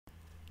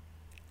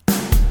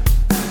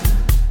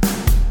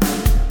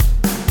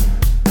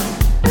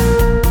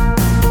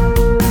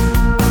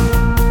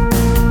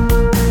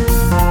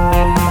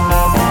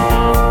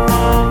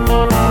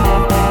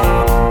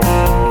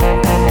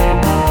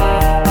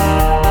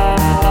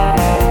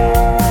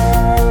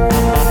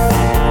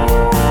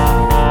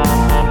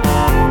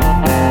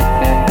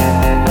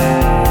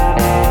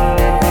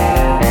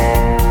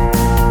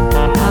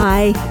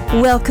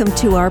Welcome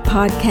to our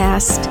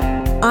podcast.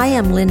 I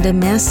am Linda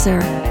Messer.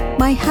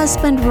 My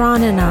husband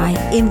Ron and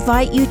I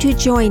invite you to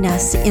join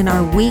us in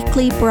our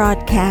weekly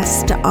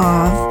broadcast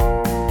of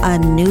A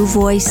New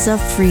Voice of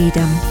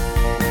Freedom.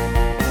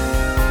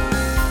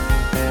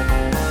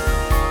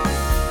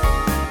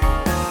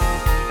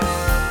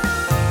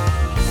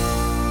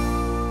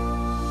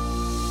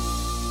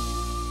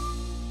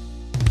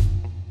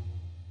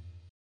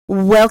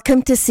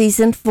 Welcome to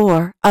Season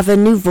 4 of A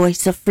New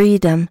Voice of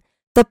Freedom.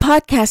 The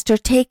podcasts are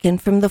taken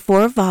from the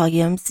 4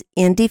 volumes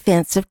In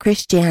Defense of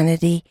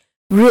Christianity,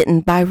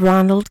 written by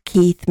Ronald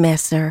Keith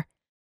Messer.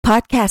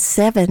 Podcast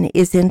 7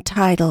 is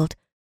entitled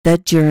The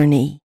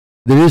Journey.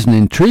 There is an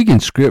intriguing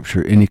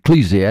scripture in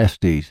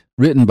Ecclesiastes,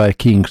 written by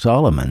King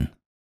Solomon.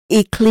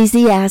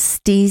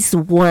 Ecclesiastes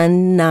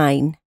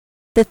 1:9.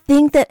 The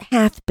thing that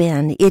hath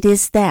been, it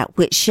is that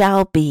which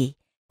shall be,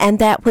 and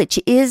that which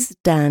is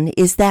done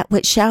is that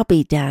which shall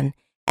be done,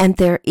 and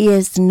there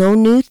is no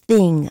new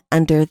thing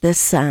under the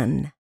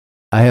sun.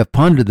 I have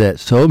pondered that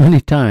so many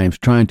times,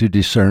 trying to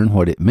discern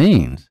what it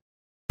means.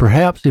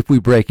 Perhaps if we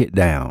break it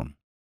down.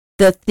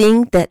 The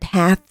thing that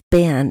hath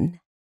been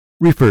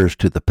Refers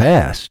to the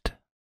past.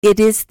 it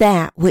is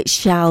that which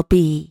shall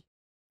be.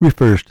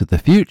 Refers to the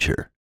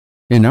future.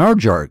 In our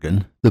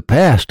jargon, the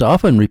past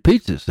often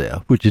repeats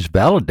itself, which is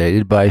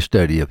validated by a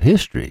study of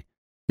history.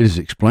 It is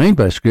explained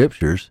by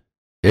scriptures.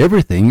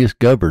 Everything is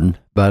governed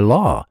by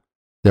law.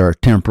 There are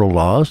temporal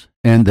laws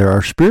and there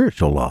are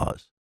spiritual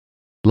laws.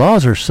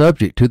 Laws are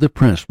subject to the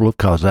principle of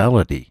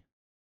causality.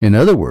 In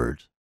other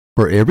words,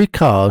 for every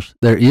cause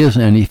there is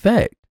an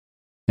effect,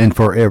 and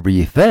for every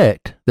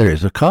effect there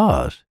is a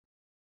cause.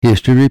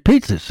 History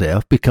repeats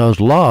itself because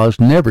laws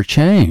never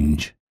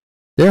change.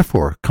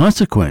 Therefore,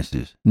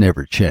 consequences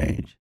never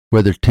change,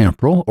 whether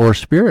temporal or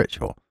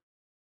spiritual.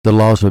 The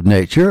laws of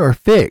nature are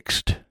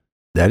fixed.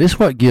 That is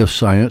what gives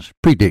science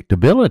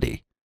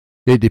predictability.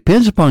 It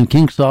depends upon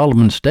King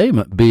Solomon's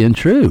statement being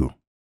true.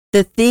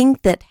 The thing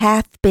that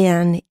hath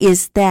been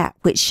is that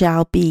which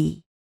shall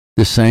be.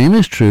 The same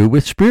is true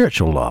with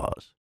spiritual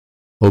laws.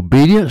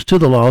 Obedience to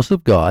the laws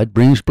of God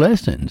brings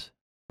blessings.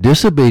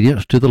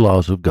 Disobedience to the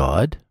laws of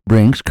God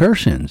brings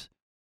cursings.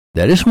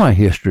 That is why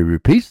history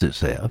repeats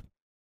itself.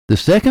 The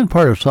second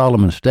part of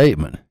Solomon's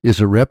statement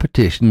is a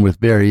repetition with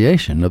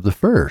variation of the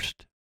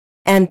first.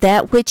 And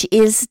that which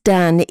is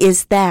done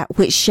is that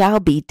which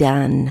shall be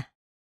done.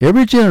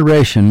 Every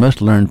generation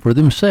must learn for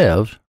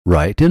themselves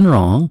right and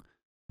wrong,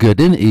 good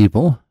and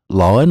evil,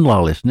 law and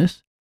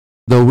lawlessness.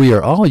 Though we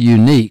are all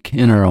unique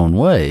in our own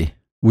way,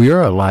 we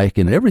are alike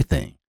in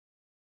everything.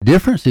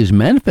 Differences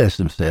manifest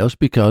themselves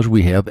because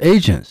we have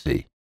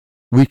agency.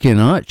 We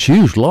cannot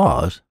choose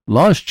laws,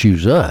 laws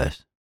choose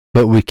us,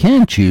 but we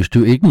can choose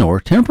to ignore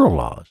temporal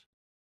laws,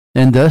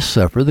 and thus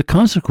suffer the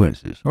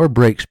consequences, or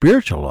break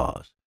spiritual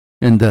laws,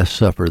 and thus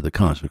suffer the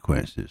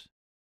consequences.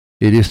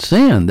 It is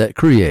sin that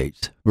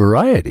creates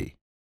variety.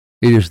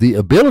 It is the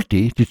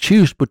ability to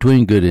choose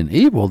between good and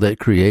evil that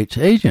creates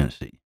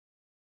agency.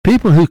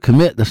 People who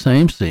commit the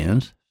same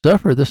sins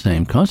suffer the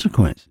same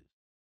consequences.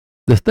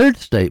 The third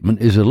statement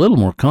is a little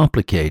more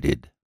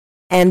complicated.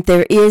 And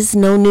there is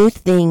no new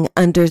thing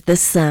under the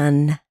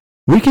sun.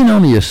 We can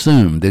only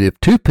assume that if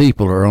 2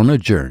 people are on a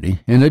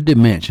journey in a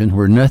dimension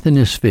where nothing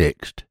is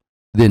fixed,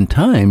 then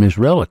time is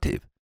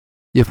relative.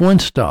 If one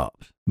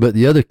stops, but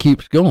the other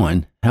keeps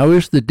going, how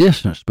is the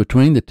distance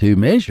between the 2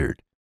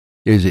 measured?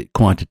 Is it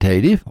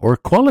quantitative or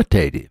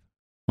qualitative?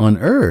 On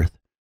Earth,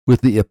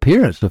 with the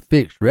appearance of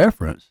fixed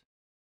reference,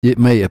 it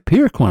may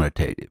appear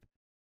quantitative,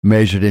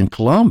 measured in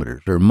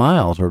kilometers or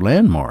miles or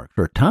landmarks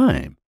or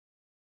time.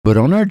 But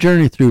on our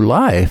journey through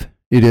life,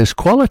 it is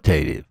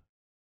qualitative.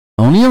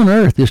 Only on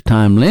Earth is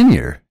time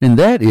linear, and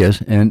that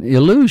is an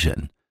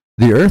illusion.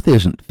 The Earth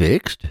isn't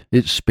fixed.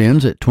 It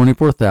spins at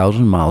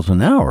 24,000 miles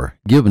an hour,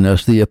 giving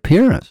us the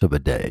appearance of a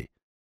day.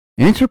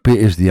 Entropy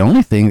is the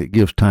only thing that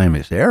gives time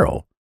its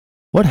arrow.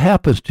 What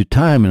happens to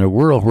time in a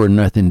world where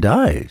nothing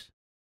dies?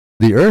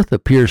 The Earth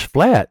appears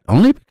flat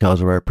only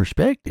because of our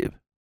perspective.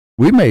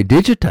 We may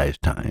digitize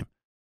time,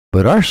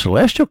 but our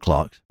celestial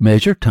clocks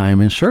measure time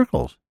in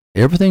circles,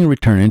 everything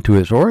returning to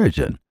its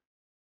origin.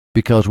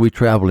 Because we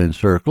travel in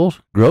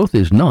circles, growth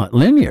is not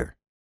linear.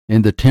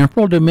 In the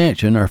temporal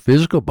dimension, our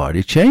physical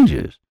body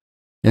changes.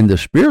 In the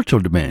spiritual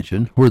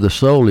dimension, where the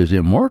soul is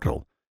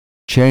immortal,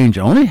 change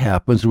only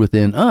happens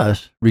within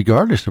us,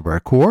 regardless of our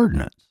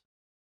coordinates.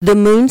 The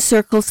moon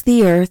circles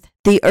the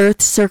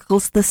earth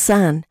circles the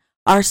sun.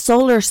 Our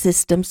solar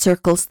system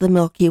circles the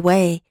Milky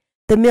Way.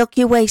 The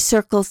Milky Way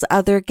circles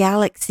other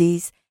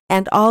galaxies,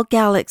 and all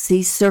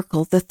galaxies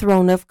circle the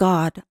throne of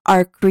God,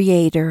 our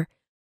Creator.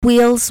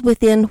 Wheels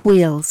within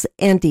wheels,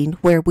 ending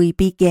where we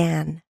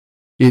began.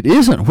 It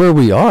isn't where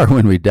we are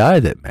when we die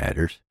that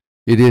matters.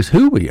 It is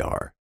who we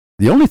are.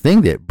 The only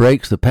thing that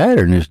breaks the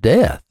pattern is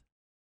death.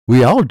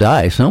 We all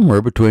die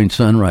somewhere between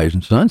sunrise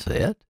and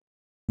sunset.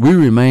 We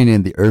remain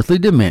in the earthly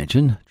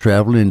dimension,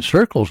 traveling in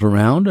circles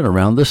around and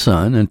around the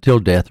sun until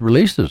death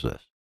releases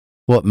us.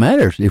 What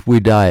matters if we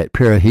die at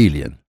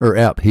perihelion or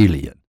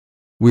aphelion?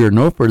 We are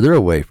no further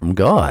away from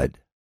God.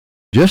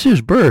 Just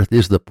as birth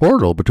is the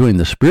portal between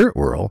the spirit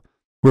world,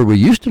 where we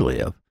used to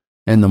live,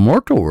 and the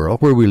mortal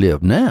world where we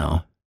live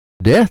now,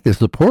 death is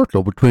the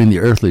portal between the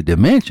earthly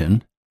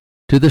dimension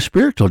to the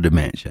spiritual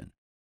dimension.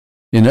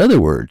 In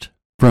other words,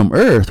 from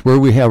earth, where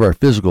we have our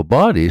physical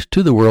bodies,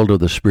 to the world of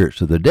the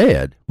spirits of the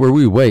dead, where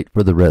we wait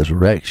for the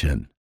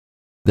resurrection.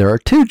 There are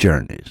two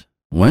journeys,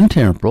 one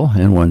temporal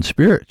and one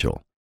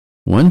spiritual,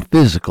 one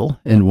physical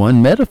and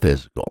one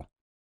metaphysical.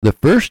 The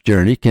first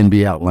journey can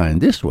be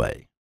outlined this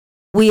way.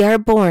 We are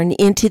born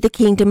into the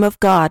kingdom of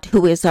God,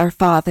 who is our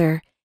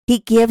Father. He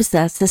gives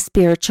us a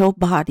spiritual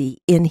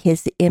body in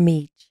His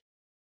image.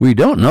 We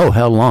don't know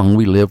how long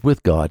we live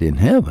with God in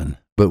heaven,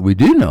 but we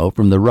do know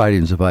from the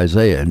writings of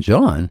Isaiah and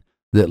John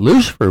that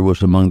Lucifer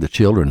was among the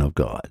children of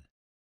God.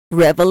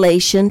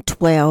 Revelation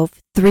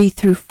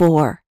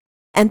 12:3-4.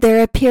 And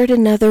there appeared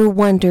another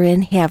wonder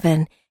in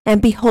heaven,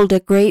 and behold, a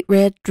great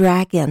red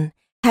dragon,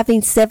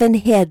 having 7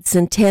 heads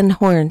and 10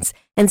 horns,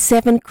 and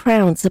 7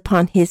 crowns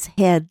upon his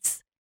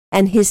heads.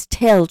 And his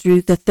tail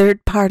drew the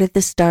 3rd part of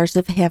the stars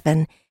of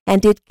heaven,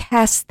 and did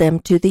cast them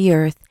to the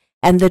earth.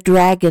 And the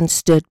dragon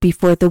stood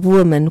before the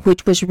woman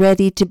which was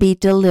ready to be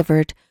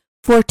delivered,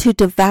 for to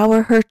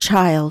devour her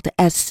child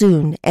as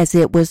soon as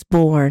it was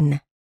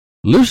born.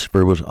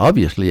 Lucifer was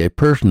obviously a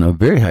person of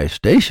very high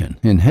station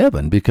in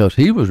heaven, because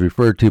he was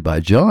referred to by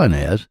John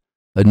as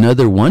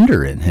another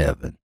wonder in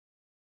heaven.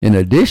 In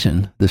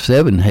addition, the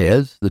 7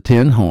 heads, the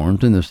 10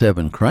 horns, and the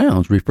 7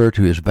 crowns refer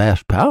to his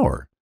vast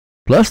power,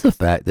 plus the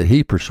fact that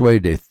he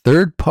persuaded a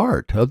 3rd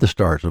part of the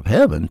stars of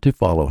heaven to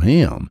follow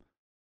him.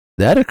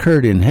 That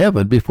occurred in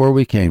heaven before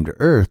we came to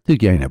earth to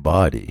gain a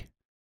body.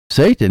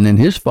 Satan and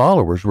his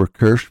followers were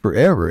cursed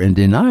forever and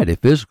denied a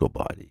physical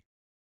body.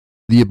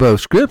 The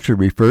above scripture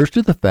refers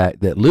to the fact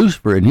that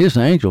Lucifer and his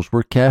angels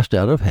were cast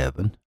out of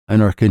heaven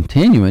and are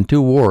continuing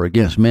to war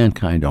against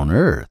mankind on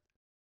earth.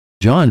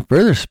 John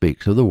further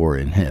speaks of the war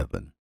in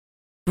heaven.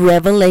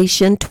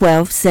 Revelation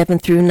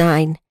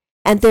 12:7-9.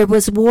 And there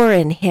was war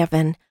in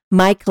heaven.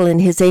 Michael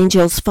and his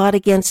angels fought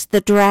against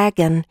the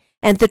dragon,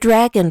 and the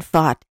dragon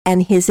fought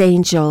and his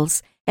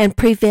angels, and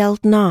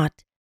prevailed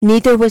not.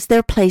 Neither was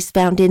their place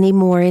found any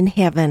more in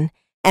heaven.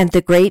 And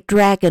the great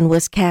dragon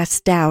was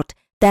cast out,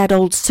 that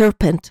old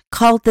serpent,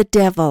 called the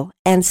devil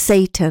and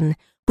Satan,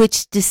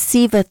 which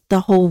deceiveth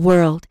the whole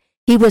world.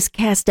 He was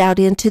cast out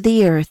into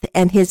the earth,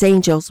 and his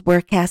angels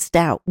were cast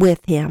out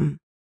with him.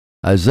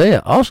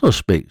 Isaiah also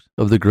speaks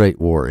of the great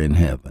war in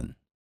heaven.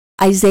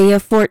 Isaiah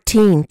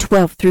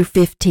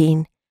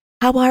 14:12-15.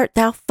 How art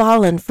thou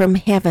fallen from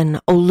heaven,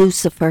 O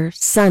Lucifer,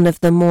 son of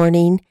the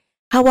morning?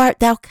 How art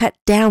thou cut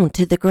down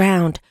to the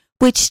ground,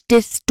 which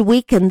didst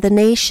weaken the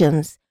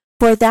nations?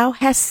 For thou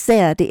hast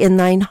said in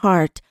thine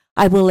heart,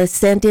 I will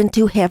ascend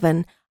into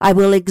heaven, I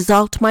will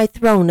exalt my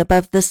throne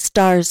above the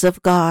stars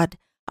of God.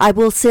 I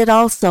will sit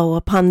also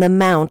upon the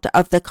mount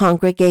of the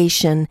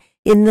congregation,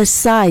 in the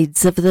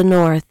sides of the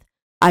north.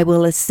 I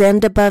will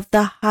ascend above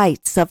the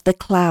heights of the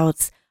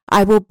clouds.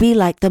 I will be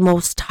like the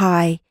Most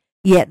High.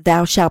 Yet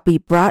thou shalt be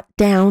brought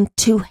down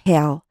to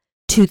hell,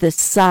 to the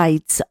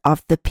sides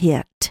of the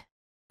pit.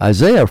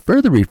 Isaiah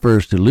further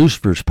refers to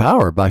Lucifer's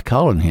power by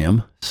calling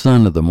him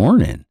son of the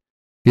morning.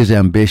 His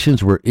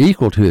ambitions were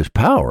equal to his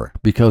power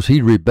because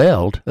he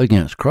rebelled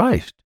against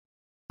Christ.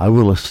 I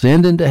will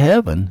ascend into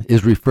heaven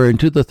is referring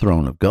to the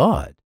throne of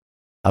God.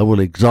 I will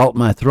exalt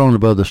my throne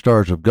above the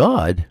stars of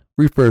God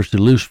refers to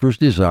Lucifer's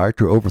desire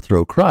to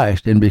overthrow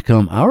Christ and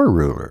become our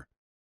ruler.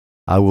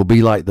 I will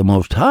be like the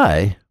Most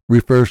High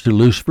refers to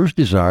Lucifer's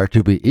desire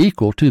to be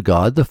equal to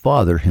God the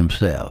Father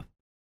himself.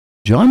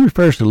 John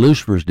refers to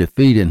Lucifer's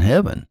defeat in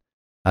heaven.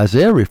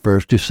 Isaiah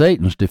refers to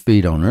Satan's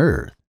defeat on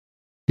earth.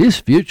 His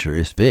future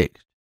is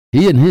fixed.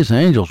 He and his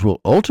angels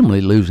will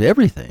ultimately lose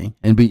everything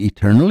and be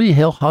eternally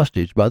held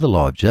hostage by the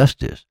law of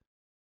justice.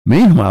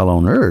 Meanwhile,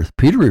 on earth,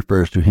 Peter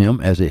refers to him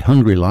as a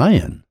hungry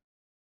lion.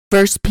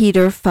 1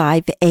 Peter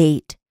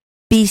 5:8.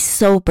 Be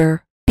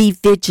sober, be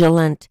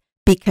vigilant,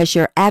 because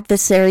your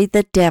adversary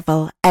the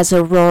devil, as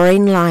a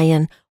roaring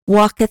lion,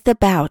 walketh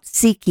about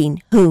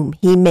seeking whom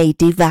he may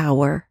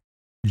devour.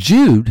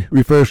 Jude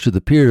refers to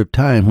the period of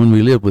time when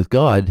we live with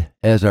God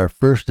as our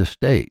first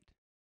estate.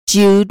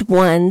 Jude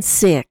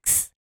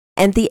 1:6.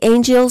 And the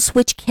angels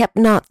which kept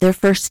not their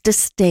first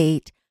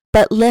estate,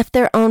 but left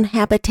their own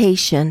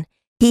habitation,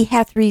 he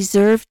hath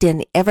reserved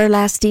in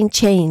everlasting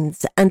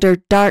chains under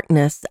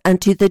darkness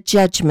unto the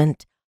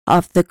judgment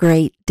of the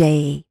great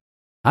day.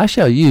 I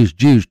shall use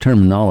Jude's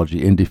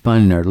terminology in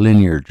defining our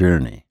linear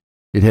journey.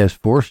 It has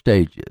 4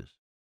 stages.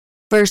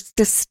 First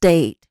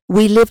estate,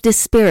 we lived as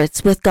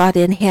spirits with God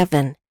in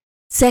heaven.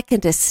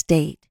 Second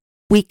estate,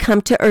 we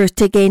come to earth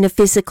to gain a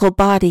physical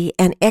body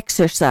and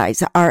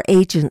exercise our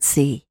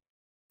agency.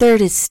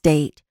 Third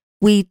estate,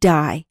 we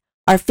die.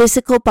 Our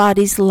physical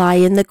bodies lie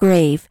in the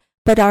grave,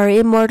 but our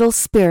immortal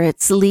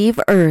spirits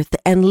leave earth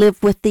and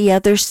live with the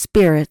other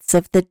spirits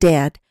of the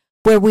dead,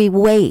 where we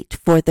wait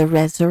for the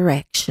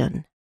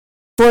resurrection.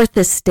 Fourth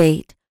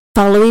estate,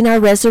 following our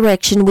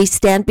resurrection, we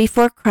stand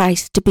before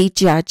Christ to be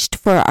judged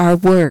for our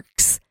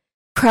works.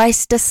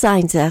 Christ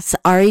assigns us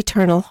our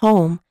eternal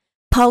home.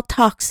 Paul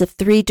talks of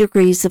 3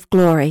 degrees of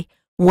glory,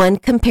 one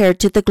compared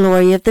to the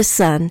glory of the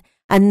sun,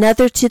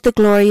 another to the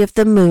glory of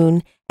the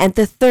moon, and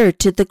the third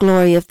to the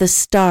glory of the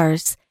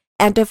stars.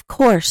 And of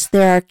course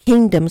there are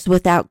kingdoms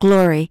without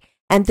glory,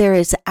 and there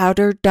is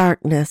outer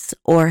darkness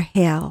or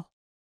hell.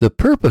 The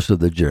purpose of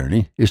the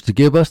journey is to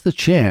give us the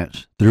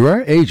chance, through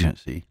our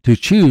agency, to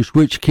choose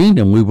which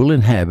kingdom we will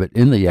inhabit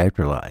in the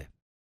afterlife.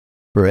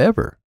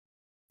 Forever.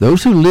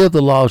 Those who live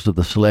the laws of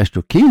the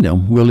celestial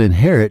kingdom will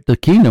inherit the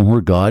kingdom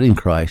where God and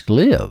Christ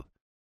live.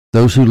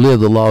 Those who live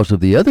the laws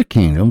of the other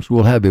kingdoms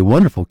will have a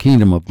wonderful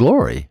kingdom of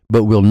glory,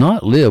 but will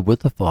not live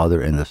with the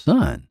Father and the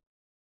Son.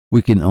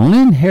 We can only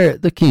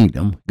inherit the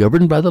kingdom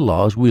governed by the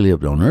laws we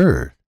lived on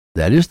earth.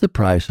 That is the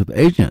price of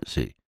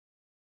agency.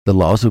 The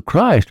laws of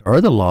Christ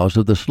are the laws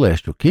of the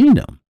celestial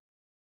kingdom.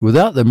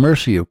 Without the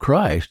mercy of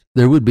Christ,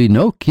 there would be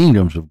no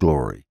kingdoms of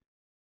glory.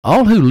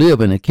 All who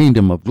live in a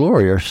kingdom of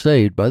glory are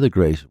saved by the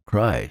grace of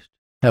Christ.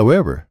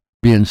 However,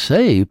 being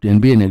saved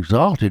and being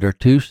exalted are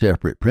 2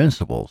 separate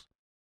principles.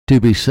 To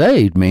be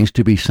saved means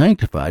to be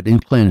sanctified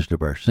and cleansed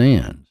of our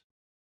sins.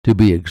 To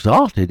be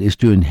exalted is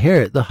to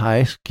inherit the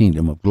highest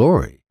kingdom of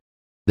glory.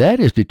 That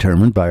is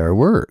determined by our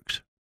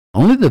works.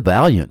 Only the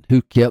valiant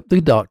who kept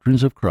the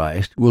doctrines of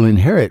Christ will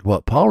inherit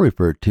what Paul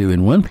referred to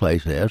in one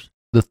place as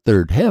the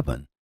third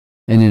heaven,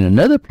 and in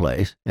another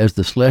place as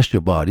the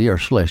celestial body or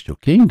celestial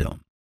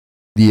kingdom.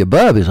 The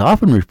above is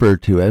often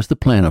referred to as the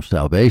plan of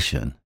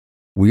salvation.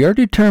 We are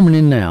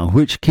determining now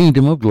which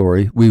kingdom of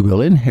glory we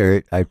will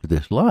inherit after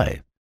this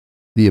life.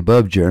 The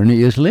above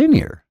journey is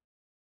linear.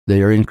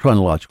 They are in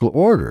chronological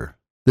order.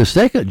 The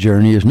second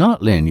journey is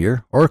not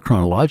linear or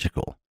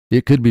chronological.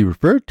 It could be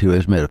referred to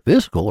as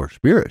metaphysical or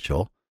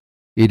spiritual.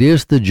 It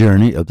is the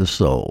journey of the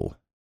soul.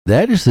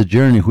 That is the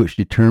journey which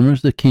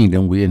determines the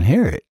kingdom we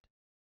inherit.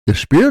 The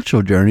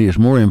spiritual journey is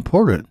more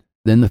important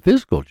than the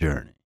physical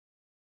journey.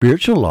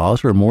 Spiritual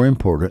laws are more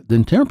important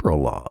than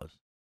temporal laws.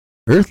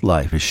 Earth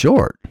life is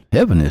short.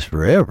 Heaven is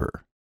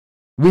forever.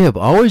 We have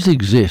always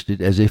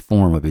existed as a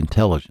form of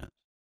intelligence.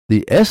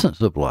 The essence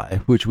of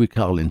life, which we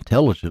call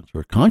intelligence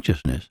or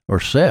consciousness or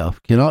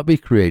self, cannot be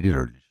created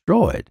or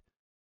destroyed.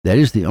 That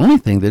is the only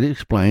thing that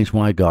explains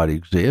why God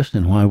exists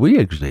and why we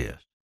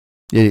exist.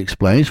 It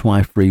explains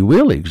why free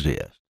will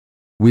exists.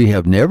 We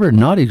have never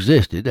not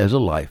existed as a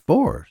life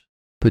force.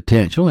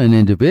 Potential and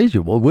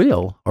individual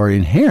will are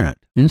inherent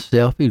in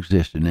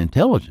self-existent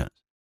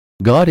intelligence.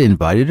 God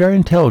invited our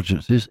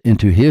intelligences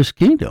into His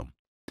kingdom,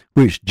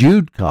 which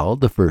Jude called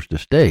the first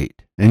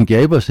estate, and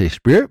gave us a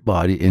spirit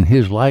body in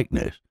His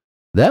likeness.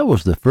 That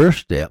was the first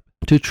step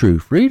to true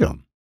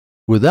freedom.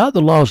 Without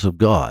the laws of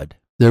God,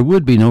 there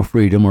would be no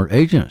freedom or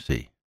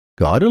agency.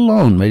 God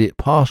alone made it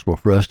possible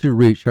for us to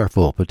reach our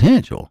full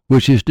potential,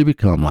 which is to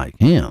become like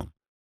Him.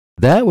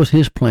 That was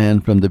His plan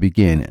from the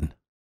beginning.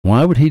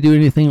 Why would He do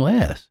anything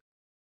less?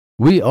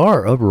 We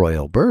are of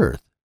royal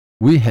birth.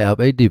 We have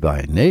a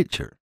divine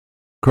nature.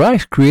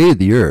 Christ created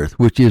the earth,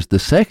 which is the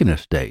second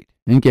estate,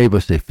 and gave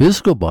us a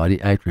physical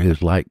body after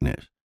His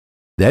likeness.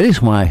 That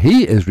is why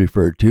He is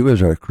referred to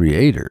as our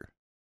Creator.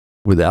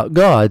 Without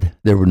God,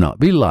 there would not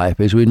be life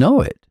as we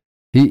know it.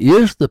 He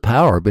is the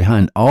power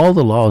behind all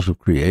the laws of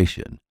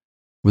creation.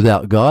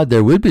 Without God,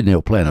 there would be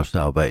no plan of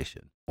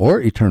salvation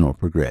or eternal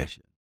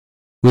progression.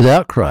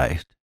 Without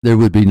Christ, there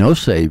would be no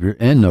Savior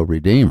and no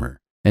Redeemer,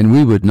 and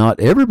we would not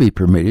ever be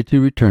permitted to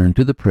return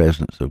to the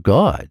presence of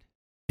God.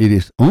 It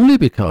is only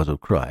because of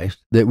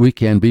Christ that we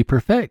can be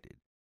perfected,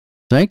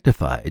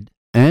 sanctified,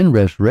 and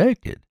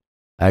resurrected.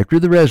 After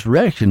the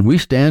resurrection, we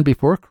stand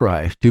before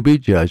Christ to be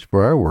judged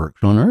for our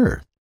works on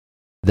earth.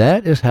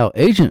 That is how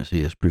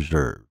agency is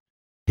preserved.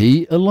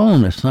 He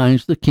alone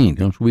assigns the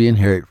kingdoms we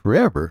inherit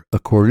forever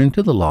according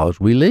to the laws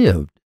we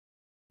lived.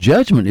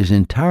 Judgment is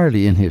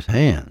entirely in His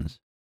hands.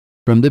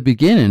 From the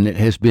beginning, it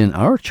has been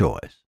our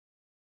choice.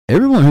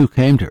 Everyone who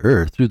came to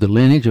earth through the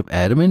lineage of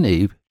Adam and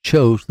Eve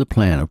chose the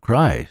plan of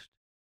Christ.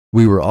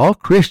 We were all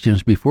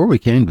Christians before we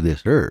came to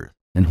this earth,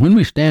 and when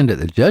we stand at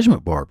the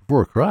judgment bar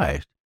before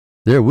Christ,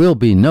 there will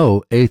be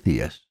no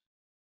atheists.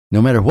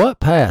 No matter what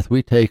path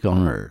we take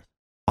on earth,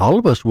 all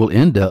of us will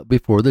end up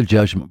before the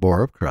judgment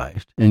bar of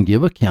Christ and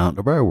give account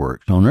of our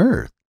works on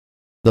earth.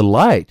 The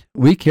light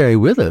we carry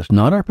with us,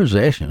 not our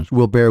possessions,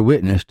 will bear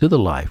witness to the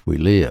life we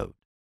lived.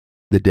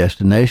 The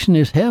destination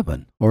is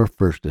heaven, or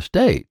first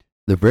estate,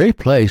 the very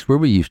place where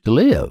we used to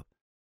live.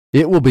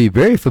 It will be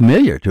very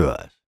familiar to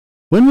us.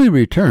 When we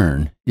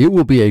return, it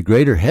will be a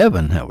greater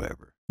heaven,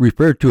 however,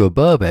 referred to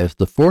above as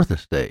the fourth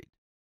estate,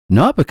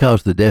 not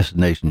because the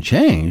destination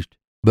changed,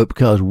 but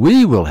because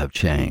we will have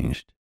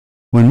changed.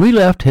 When we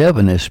left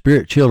heaven as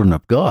spirit children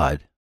of God,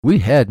 we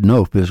had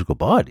no physical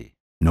body,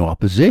 no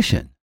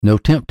opposition, no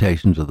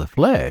temptations of the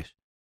flesh,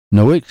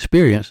 no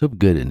experience of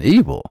good and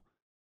evil.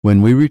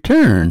 When we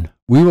return,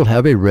 we will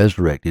have a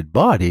resurrected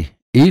body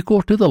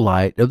equal to the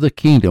light of the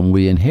kingdom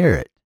we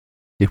inherit.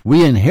 If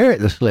we inherit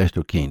the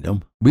celestial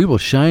kingdom, we will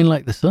shine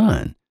like the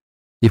sun.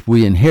 If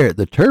we inherit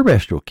the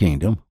terrestrial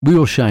kingdom, we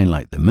will shine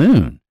like the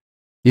moon.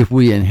 If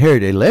we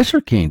inherit a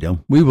lesser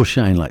kingdom, we will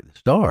shine like the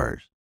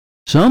stars.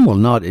 Some will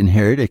not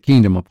inherit a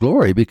kingdom of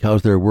glory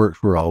because their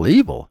works were all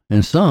evil,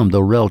 and some,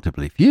 though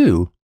relatively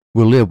few,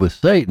 will live with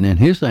Satan and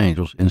his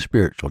angels in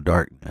spiritual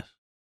darkness.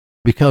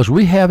 Because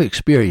we have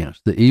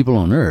experienced the evil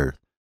on earth,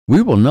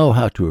 we will know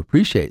how to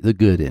appreciate the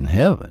good in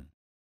heaven.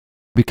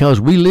 Because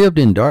we lived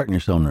in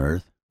darkness on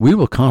earth, we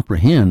will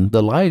comprehend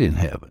the light in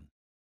heaven.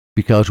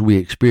 Because we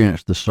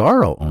experienced the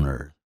sorrow on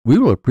earth, we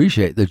will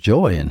appreciate the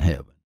joy in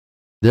heaven.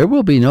 There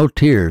will be no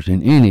tears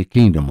in any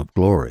kingdom of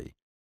glory.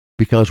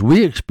 Because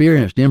we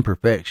experienced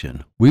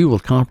imperfection, we will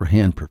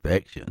comprehend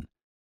perfection.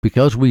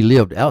 Because we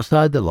lived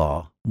outside the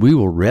law, we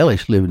will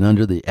relish living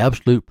under the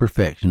absolute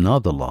perfection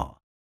of the law.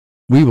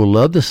 We will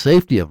love the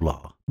safety of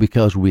law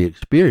because we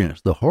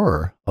experienced the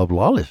horror of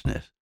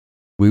lawlessness.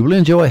 We will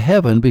enjoy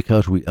heaven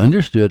because we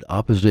understood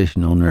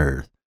opposition on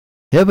earth.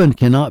 Heaven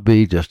cannot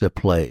be just a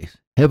place.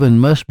 Heaven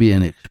must be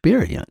an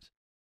experience.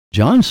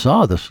 John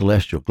saw the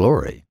celestial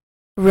glory.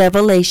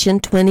 Revelation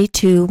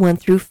 22,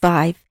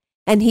 1-5.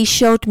 And he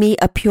showed me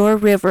a pure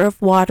river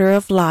of water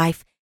of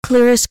life,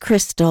 clear as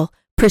crystal,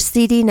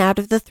 proceeding out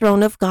of the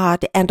throne of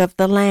God and of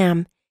the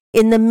Lamb.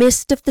 In the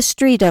midst of the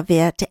street of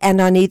it, and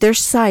on either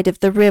side of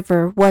the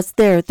river, was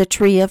there the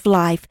tree of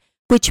life,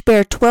 which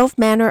bare 12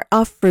 manner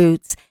of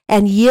fruits,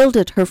 and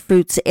yielded her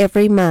fruits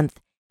every month.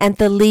 And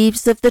the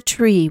leaves of the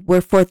tree were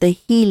for the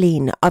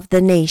healing of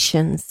the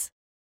nations.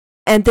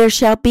 And there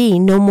shall be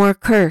no more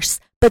curse,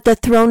 but the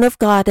throne of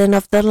God and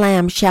of the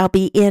Lamb shall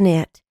be in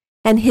it.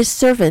 And his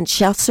servants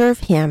shall serve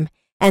him,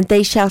 and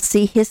they shall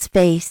see his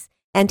face,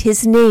 and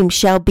his name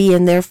shall be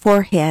in their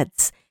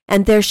foreheads.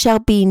 And there shall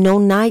be no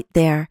night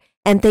there,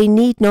 and they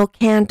need no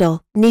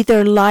candle,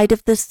 neither light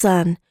of the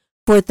sun.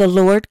 For the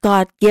Lord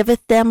God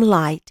giveth them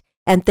light,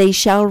 and they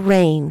shall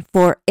reign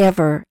for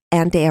ever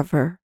and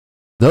ever.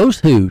 Those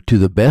who, to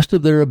the best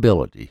of their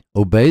ability,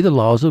 obey the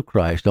laws of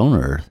Christ on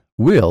earth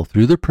will,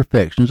 through the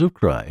perfections of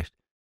Christ,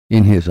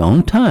 in his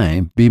own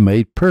time be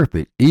made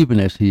perfect even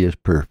as he is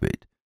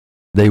perfect.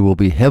 They will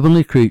be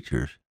heavenly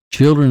creatures,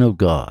 children of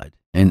God,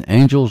 and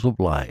angels of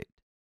light.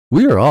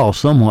 We are all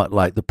somewhat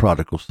like the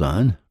prodigal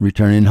son,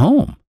 returning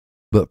home.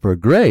 But for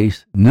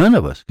grace, none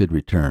of us could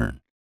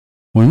return.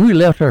 When we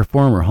left our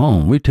former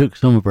home, we took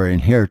some of our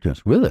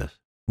inheritance with us.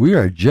 We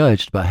are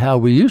judged by how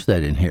we use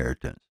that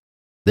inheritance.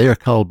 They are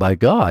called by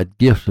God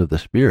gifts of the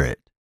Spirit.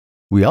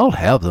 We all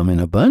have them in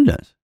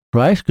abundance.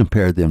 Christ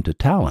compared them to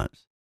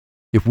talents.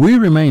 If we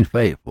remain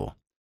faithful,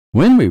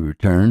 when we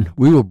return,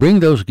 we will bring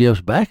those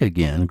gifts back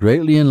again,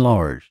 greatly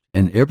enlarged,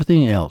 and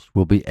everything else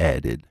will be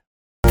added.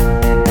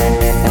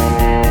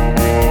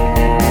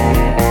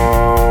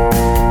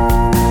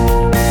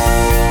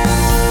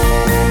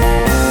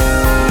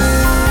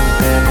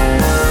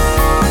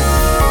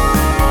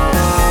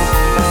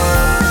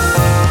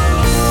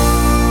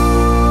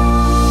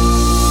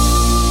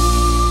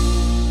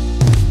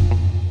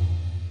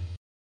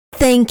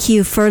 Thank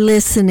you for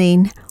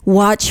listening.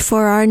 Watch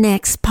for our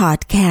next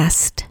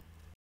podcast.